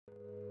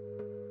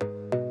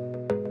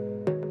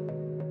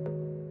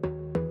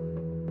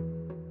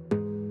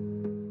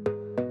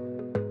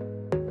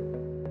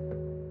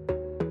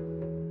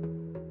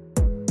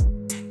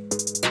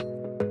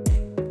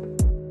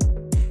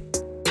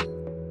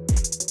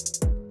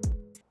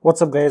What's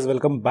up guys,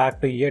 welcome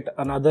back to yet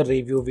another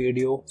review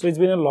video. So it's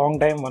been a long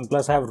time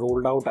OnePlus have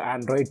rolled out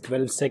Android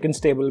 12 second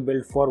stable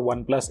build for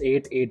OnePlus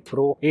 8, 8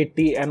 Pro,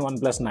 8T and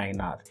OnePlus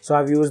 9R. So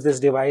I've used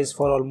this device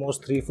for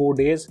almost 3-4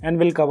 days and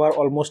will cover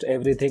almost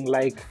everything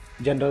like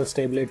general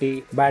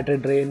stability, battery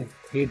drain,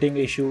 heating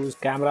issues,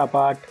 camera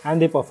part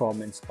and the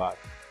performance part.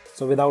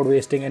 So without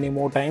wasting any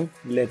more time,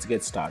 let's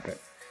get started.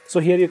 So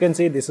here you can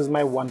see this is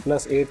my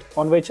OnePlus 8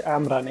 on which I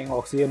am running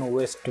Oxygen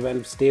OS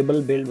 12 stable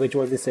build, which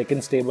was the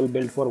second stable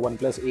build for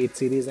OnePlus 8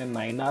 series and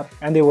 9R,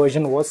 and the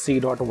version was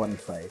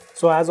C.15.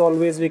 So as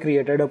always, we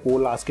created a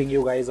poll asking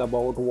you guys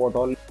about what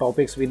all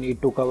topics we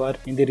need to cover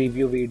in the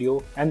review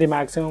video, and the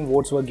maximum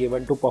votes were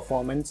given to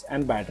performance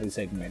and battery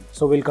segment.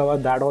 So we'll cover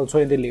that also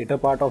in the later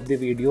part of the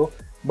video.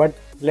 But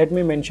let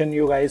me mention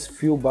you guys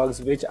few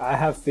bugs which I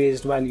have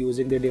faced while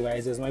using the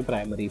device as my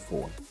primary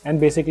phone. And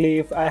basically,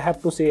 if I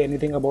have to say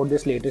anything about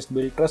this latest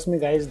build, trust me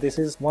guys, this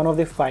is one of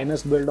the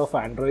finest build of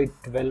Android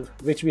 12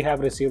 which we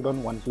have received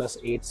on OnePlus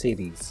 8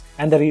 series.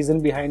 And the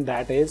reason behind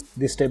that is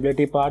the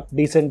stability part,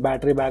 decent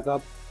battery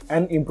backup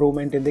and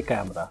improvement in the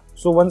camera.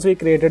 So once we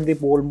created the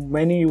poll,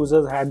 many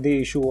users had the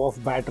issue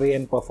of battery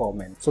and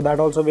performance. So that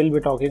also we'll be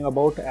talking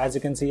about. As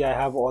you can see, I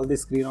have all the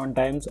screen on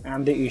times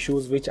and the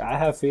issues which I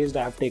have faced.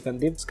 I have taken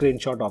the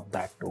screenshot of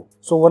that too.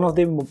 So one of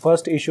the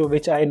first issue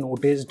which I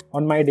noticed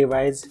on my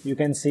device, you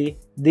can see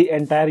the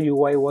entire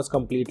UI was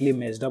completely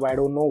messed up. I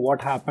don't know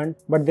what happened,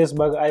 but this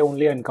bug I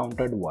only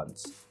encountered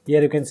once.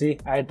 Here you can see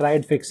I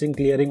tried fixing,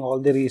 clearing all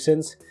the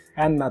recents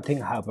and nothing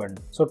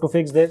happened. So to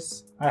fix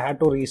this, I had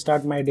to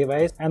restart my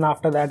device, and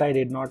after that I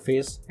did not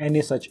face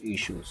any such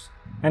issues.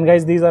 And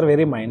guys, these are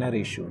very minor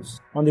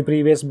issues. On the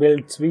previous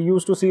builds, we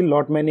used to see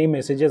lot many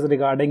messages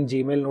regarding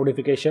Gmail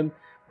notification,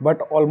 but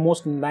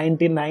almost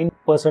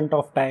 99%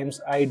 of times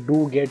I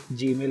do get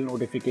Gmail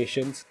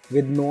notifications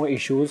with no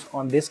issues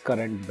on this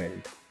current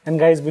build. And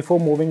guys, before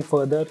moving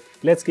further,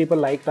 let's keep a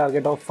like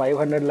target of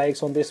 500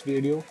 likes on this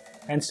video.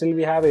 And still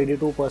we have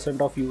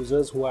 82% of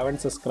users who haven't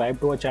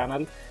subscribed to our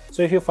channel.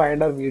 So if you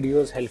find our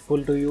videos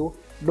helpful to you,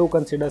 do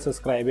consider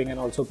subscribing and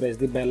also press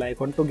the bell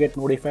icon to get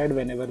notified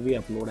whenever we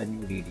upload a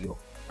new video.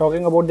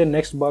 Talking about the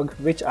next bug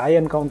which I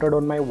encountered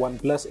on my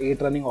OnePlus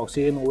 8 running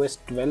Oxygen OS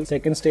 12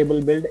 second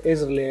stable build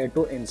is related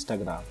to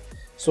Instagram.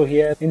 So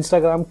here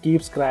Instagram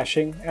keeps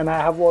crashing, and I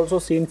have also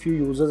seen few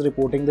users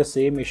reporting the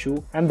same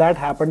issue, and that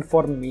happened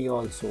for me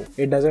also.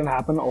 It doesn't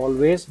happen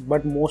always,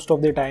 but most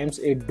of the times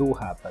it do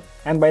happen.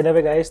 And by the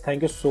way guys,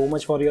 thank you so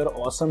much for your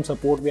awesome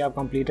support. We have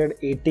completed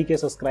 80k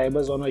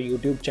subscribers on our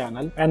YouTube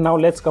channel, and now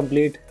let's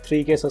complete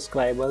 3k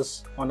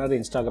subscribers on our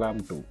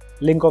Instagram too.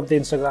 Link of the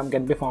Instagram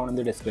can be found in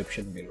the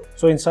description below.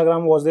 So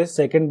Instagram was the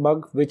second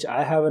bug which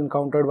I have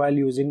encountered while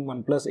using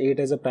OnePlus 8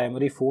 as a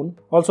primary phone.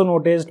 Also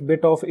noticed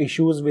bit of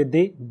issues with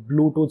the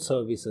Bluetooth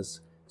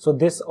services. So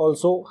this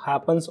also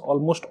happens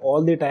almost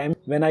all the time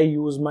when I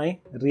use my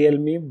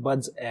Realme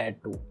Buds Air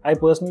 2. I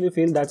personally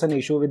feel that's an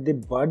issue with the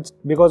buds,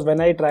 because when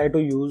I try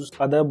to use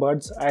other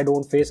buds, I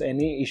don't face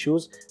any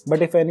issues.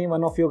 But if any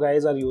one of you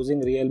guys are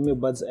using Realme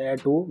Buds Air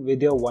 2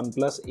 with your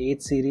OnePlus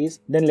 8 series,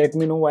 then let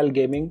me know while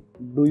gaming,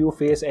 do you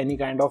face any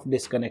kind of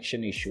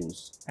disconnection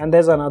issues? And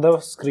there's another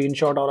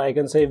screenshot, or I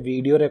can say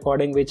video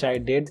recording, which I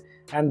did.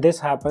 And this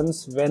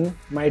happens when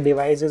my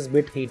device is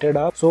bit heated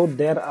up. So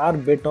there are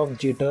bit of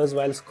jitters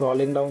while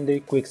scrolling down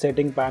the quick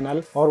setting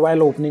panel or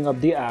while opening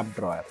up the app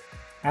drawer.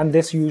 And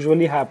this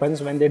usually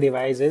happens when the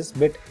device is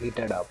bit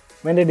heated up.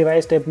 When the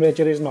device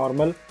temperature is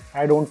normal,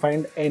 I don't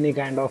find any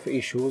kind of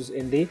issues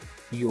in the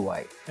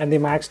UI. And the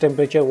max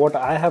temperature what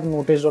I have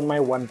noticed on my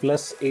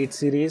OnePlus 8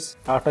 series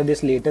after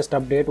this latest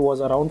update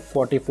was around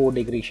 44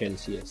 degrees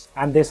Celsius.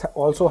 And this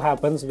also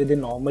happens with the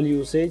normal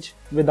usage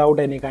without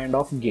any kind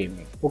of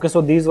gaming. Okay,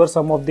 so these were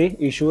some of the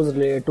issues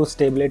related to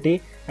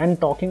stability. And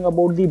talking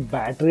about the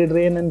battery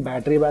drain and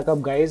battery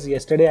backup guys,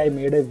 yesterday I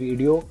made a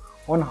video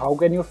on how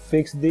can you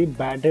fix the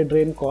battery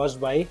drain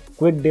caused by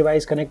Quick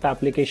Device Connect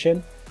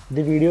application.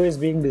 The video is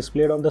being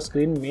displayed on the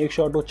screen. Make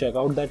sure to check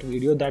out that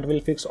video. That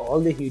will fix all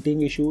the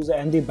heating issues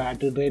and the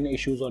battery drain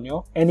issues on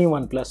your any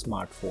OnePlus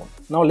smartphone.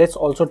 Now let's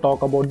also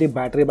talk about the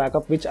battery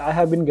backup which I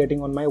have been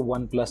getting on my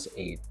OnePlus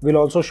 8. We'll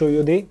also show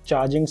you the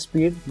charging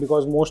speed,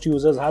 because most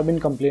users have been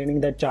complaining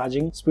that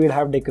charging speed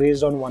have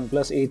decreased on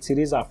OnePlus 8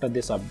 series after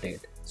this update.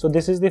 So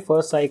this is the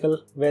first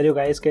cycle where you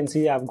guys can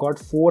see I've got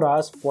 4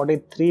 hours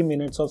 43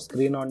 minutes of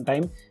screen on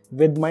time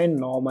with my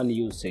normal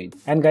usage.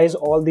 And guys,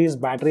 all these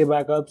battery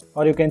backups,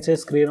 or you can say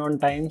screen on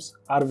times,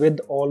 are with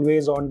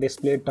always on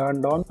display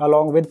turned on,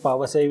 along with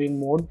power saving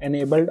mode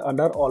enabled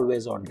under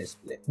always on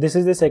display. This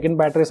is the second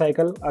battery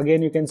cycle.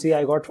 Again, you can see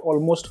I got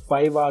almost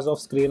 5 hours of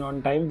screen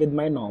on time with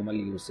my normal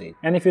usage.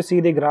 And if you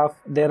see the graph,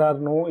 there are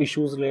no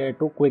issues related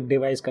to Quick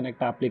Device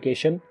Connect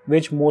application,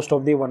 which most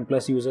of the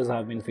OnePlus users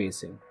have been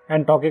facing.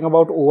 And talking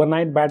about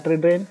overnight battery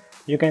drain,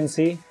 you can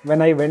see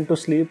when I went to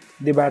sleep,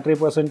 the battery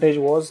percentage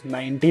was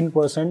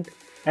 19%,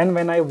 and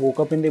when I woke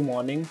up in the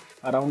morning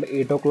around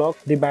 8 o'clock,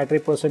 the battery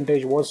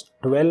percentage was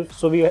 12,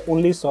 so we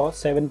only saw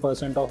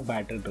 7% of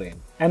battery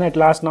drain. And at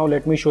last, now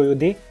let me show you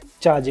the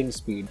charging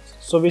speed.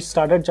 So we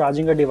started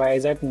charging a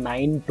device at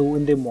 9:02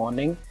 in the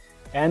morning,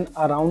 and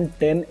around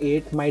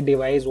 10:08 my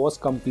device was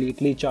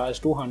completely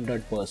charged to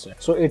 100%.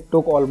 So it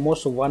took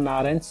almost 1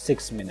 hour and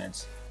 6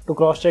 minutes. To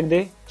cross check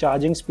the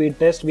charging speed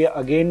test, we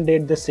again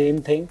did the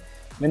same thing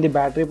when the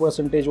battery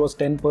percentage was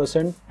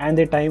 10% and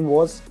the time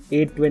was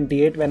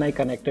 8:28 when I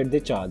connected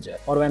the charger,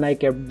 or when I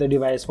kept the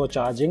device for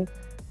charging.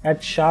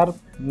 At sharp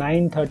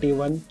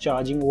 9:31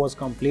 charging was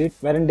complete,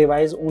 wherein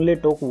device only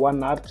took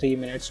 1 hour 3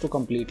 minutes to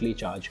completely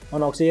charge.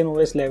 On Oxygen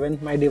OS 11,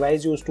 my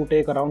device used to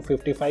take around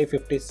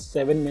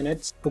 55-57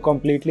 minutes to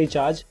completely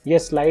charge.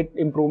 Yes, slight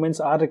improvements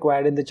are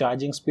required in the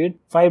charging speed.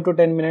 5 to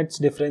 10 minutes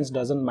difference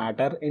doesn't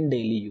matter in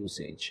daily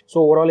usage.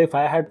 So overall, if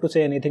I had to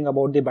say anything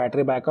about the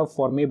battery backup,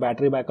 for me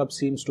battery backup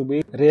seems to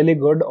be really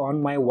good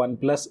on my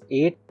OnePlus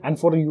 8. And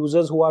for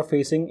users who are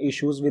facing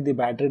issues with the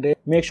battery drain,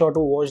 make sure to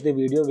watch the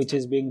video which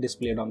is being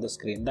displayed on the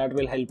screen. That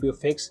will help you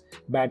fix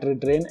battery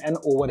drain and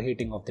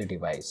overheating of the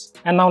device.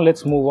 And now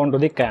let's move on to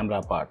the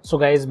camera part. So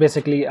guys,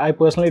 basically I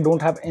personally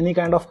don't have any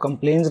kind of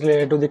complaints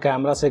related to the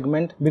camera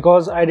segment,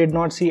 because I did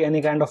not see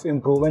any kind of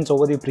improvements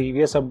over the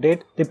previous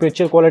update. The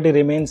picture quality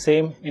remains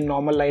same in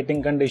normal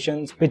lighting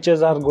conditions.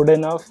 Pictures are good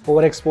enough.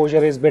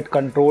 Overexposure is bit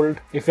controlled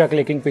if you are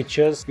clicking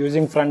pictures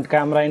using front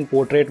camera in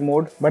portrait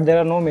mode, but there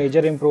are no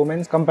major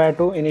improvements compared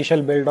to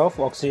initial build of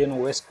Oxygen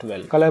OS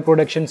 12. Color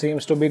production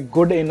seems to be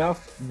good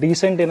enough,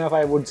 decent enough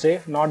I would say,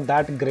 not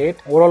that great.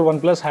 Overall,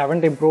 OnePlus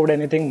haven't improved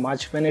anything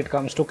much when it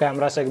comes to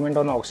camera segment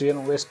on Oxygen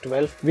OS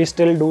 12. We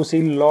still do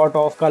see lot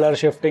of color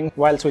shifting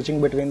while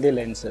switching between the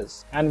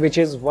lenses, and which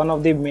is one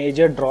of the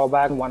major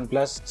drawback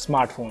OnePlus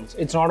smartphones.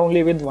 It's not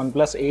only with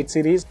OnePlus 8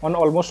 series, on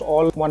almost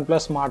all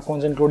OnePlus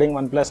smartphones including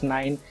OnePlus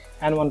 9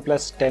 and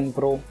OnePlus 10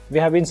 Pro, we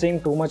have been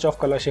seeing too much of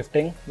color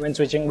shifting when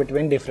switching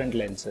between different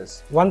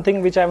lenses. One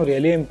thing which I'm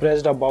really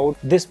impressed about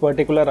this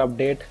particular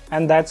update,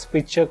 and that's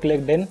picture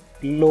clicked in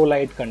low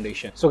light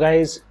condition. So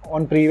guys,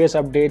 on previous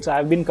updates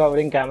I've been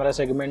covering camera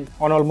segment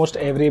on almost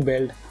every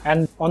build,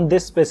 and on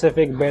this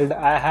specific build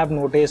I have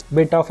noticed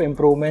bit of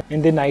improvement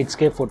in the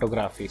nightscape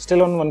photography.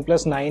 Still on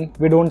OnePlus 9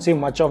 we don't see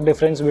much of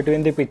difference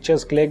between the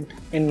pictures clicked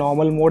in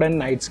normal mode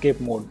and nightscape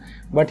mode,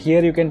 but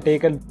here you can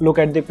take a look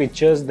at the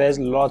pictures. There's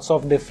lots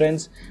of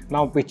difference.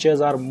 Now pictures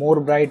are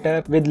more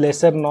brighter with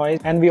lesser noise,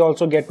 and we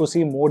also get to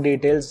see more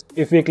details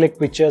if we click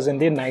pictures in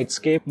the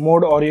nightscape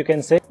mode, or you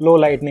can say low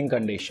lighting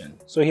condition.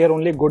 So here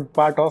only good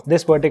part of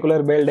this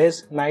particular build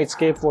is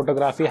nightscape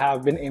photography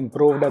have been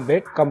improved a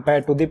bit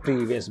compared to the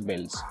previous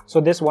builds. So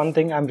this one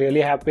thing I'm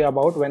really happy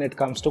about when it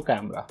comes to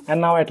camera.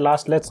 And now at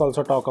last let's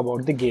also talk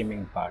about the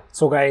gaming part.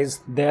 So guys,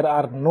 there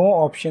are no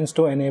options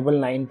to enable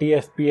 90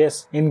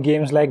 FPS in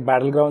games like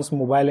Battlegrounds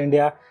Mobile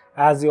India.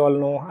 As you all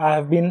know, I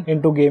have been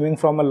into gaming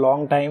from a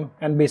long time,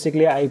 and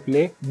basically I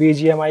play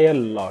BGMI a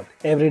lot.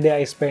 Every day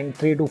I spend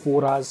 3 to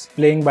 4 hours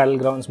playing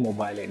Battlegrounds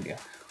Mobile India.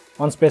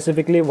 On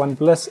specifically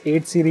OnePlus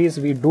 8 series,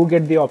 we do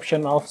get the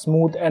option of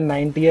smooth and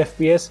 90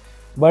 FPS,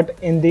 but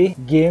in the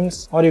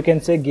games, or you can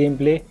say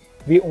gameplay,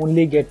 we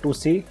only get to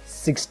see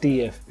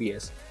 60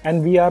 FPS.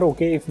 And we are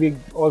okay if we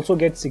also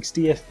get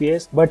 60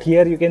 FPS, but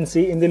here you can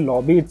see in the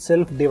lobby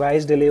itself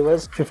device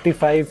delivers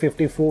 55,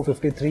 54,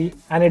 53,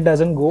 and it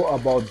doesn't go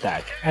above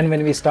that. And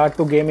when we start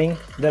to gaming,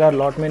 there are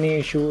lot many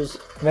issues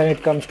when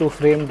it comes to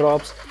frame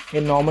drops.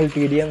 In normal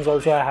TDMs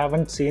also I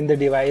haven't seen the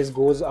device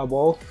goes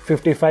above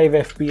 55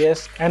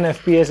 FPS, and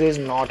FPS is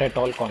not at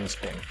all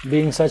constant.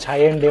 Being such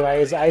high-end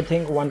device, I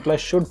think OnePlus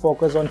should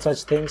focus on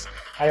such things.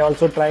 I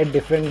also tried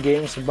different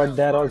games, but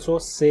they're also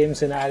same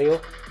scenario.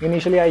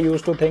 Initially I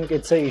used to think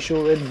it's a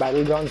issue with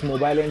Battlegrounds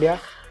Mobile India,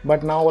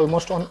 but now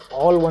almost on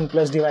all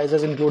OnePlus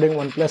devices including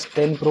OnePlus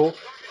 10 Pro,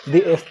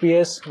 the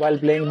FPS while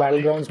playing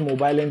Battlegrounds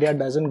Mobile India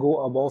doesn't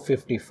go above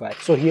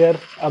 55. So here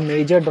a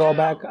major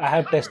drawback. I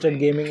have tested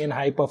gaming in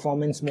high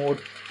performance mode,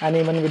 and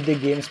even with the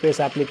GameSpace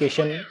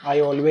application I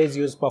always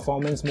use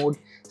performance mode.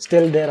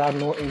 Still there are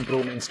no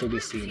improvements to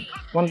be seen.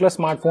 OnePlus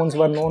smartphones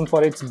were known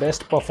for its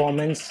best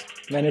performance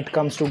when it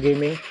comes to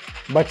gaming,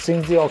 but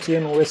since the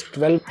Oxygen OS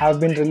 12 have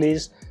been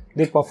released,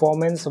 the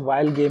performance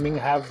while gaming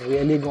have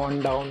really gone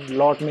down.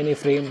 Lot many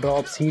frame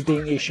drops,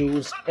 heating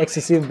issues,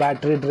 excessive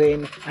battery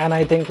drain, and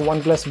I think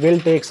OnePlus will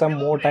take some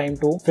more time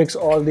to fix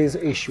all these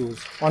issues.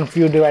 On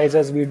few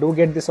devices we do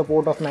get the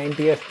support of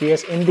 90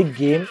 FPS in the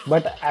game,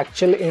 but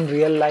actually in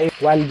real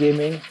life while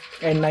gaming,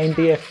 and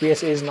 90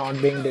 FPS is not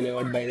being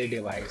delivered by the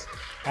device.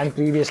 And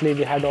previously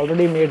we had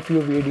already made few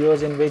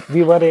videos in which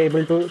we were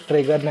able to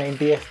trigger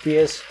 90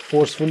 FPS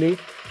forcefully,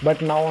 but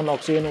now on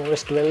Oxygen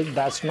OS 12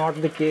 that's not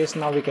the case.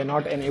 Now we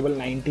cannot enable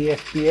 90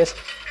 FPS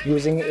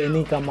using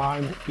any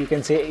command, you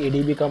can say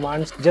ADB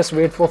commands. Just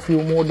wait for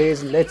few more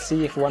days. Let's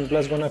see if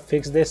OnePlus gonna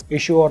fix this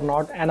issue or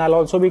not. And I'll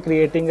also be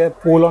creating a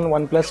poll on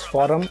OnePlus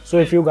forum, so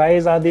if you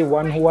guys are the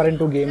one who are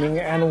into gaming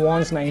and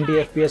wants 90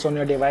 FPS on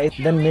your device,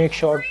 then make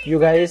sure you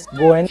guys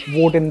go and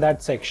vote in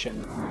that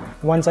section.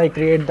 Once I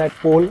create that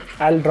poll,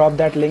 I'll drop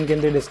that link in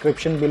the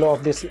description below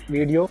of this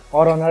video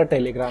or on our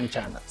Telegram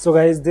channel. So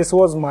guys, this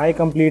was my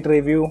complete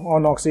review review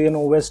on Oxygen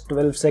OS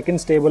 12 second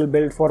stable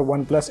build for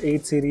OnePlus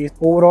 8 series.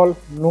 Overall,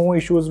 no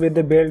issues with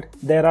the build.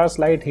 There are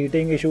slight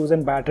heating issues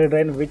and battery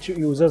drain which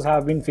users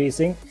have been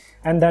facing,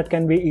 and that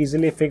can be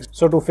easily fixed.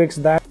 So to fix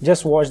that,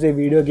 just watch the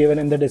video given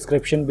in the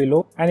description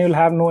below and you'll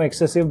have no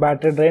excessive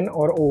battery drain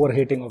or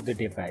overheating of the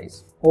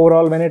device.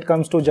 Overall, when it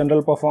comes to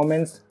general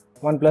performance,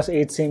 OnePlus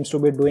 8 seems to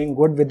be doing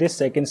good with this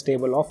second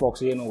stable of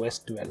Oxygen OS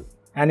 12.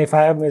 And if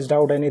I have missed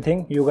out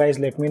anything, you guys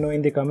let me know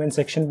in the comment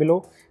section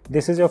below.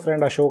 This is your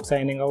friend Ashok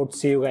signing out.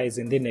 See you guys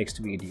in the next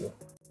video.